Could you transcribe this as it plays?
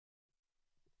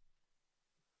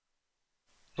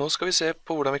Nå skal vi se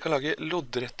på hvordan vi kan lage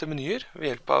loddrette menyer ved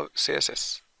hjelp av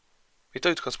CSS. Vi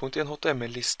tar utgangspunkt i en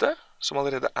HTML-liste som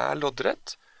allerede er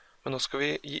loddrett, men nå skal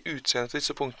vi gi utseende til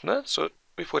disse punktene, så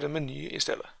vi får en meny i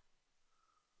stedet.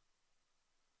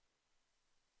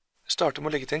 Vi starter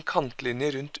med å legge til en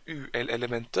kantlinje rundt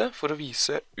UL-elementet for å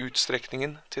vise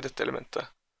utstrekningen til dette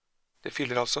elementet. Det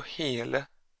fyller altså hele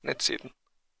nettsiden.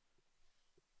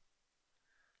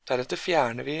 Deretter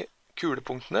fjerner vi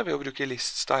kulepunktene ved å bruke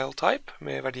list-style-type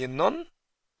med verdien none.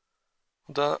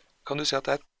 Da kan du se at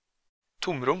det er et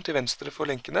tomrom til venstre for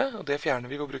lenkene, og det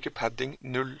fjerner vi ved å bruke padding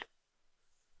 0.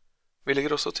 Vi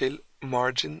legger også til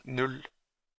margin 0.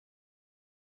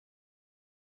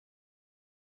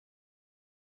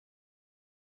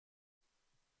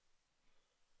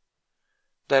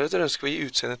 Deretter ønsker vi å gi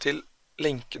utseende til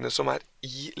lenkene som er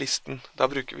i listen. Da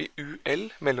bruker vi UL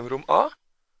mellomrom A,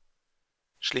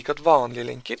 slik at vanlige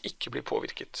lenker ikke blir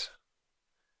påvirket.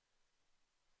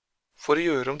 For å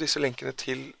gjøre om disse lenkene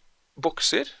til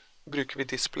bokser, bruker vi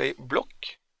display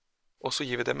block, og så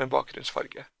gir vi dem en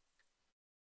bakgrunnsfarge.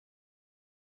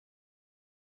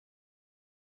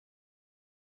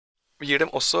 Vi gir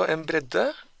dem også en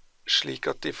bredde, slik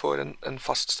at de får en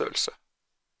fast størrelse.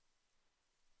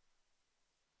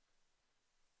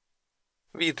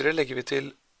 Videre legger vi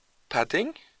til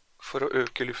padding for å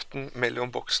øke luften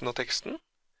mellom boksen og teksten.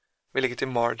 Vi legger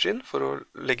til margin for å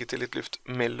legge til litt luft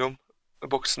mellom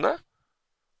boksene.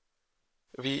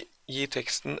 Vi gir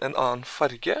teksten en annen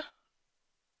farge,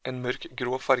 en mørk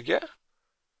grå farge.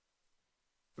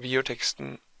 Vi gjør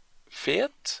teksten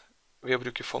fet ved å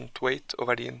bruke font weight og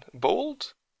verdien bold.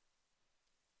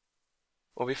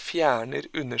 Og vi fjerner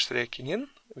understrekingen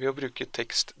ved å bruke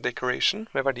text decoration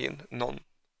med verdien none.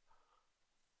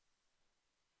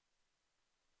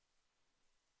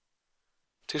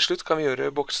 Til slutt kan vi gjøre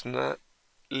boksene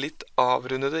litt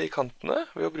avrundede i kantene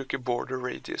ved å bruke border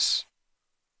radius.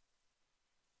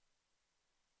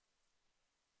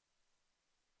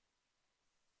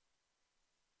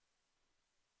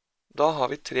 Da har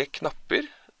vi 3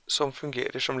 knapper som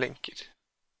fungerer som lenker.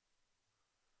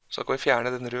 Så kan vi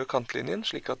fjerne den røde kantlinjen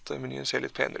slik at menyen ser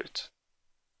litt penere ut.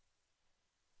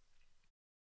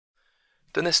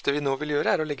 Det neste vi nå vil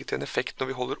gjøre er å legge til en effekt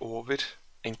når vi holder over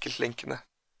enkeltlenkene.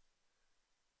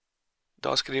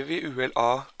 Da skriver vi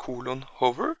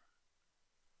ULA:hover,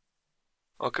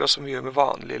 akkurat som vi gjør med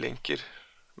vanlige lenker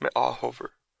med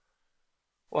A-hover.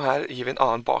 Og her gir vi en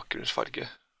annen bakgrunnsfarge,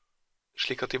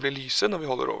 slik at de blir lyse når vi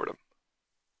holder over dem.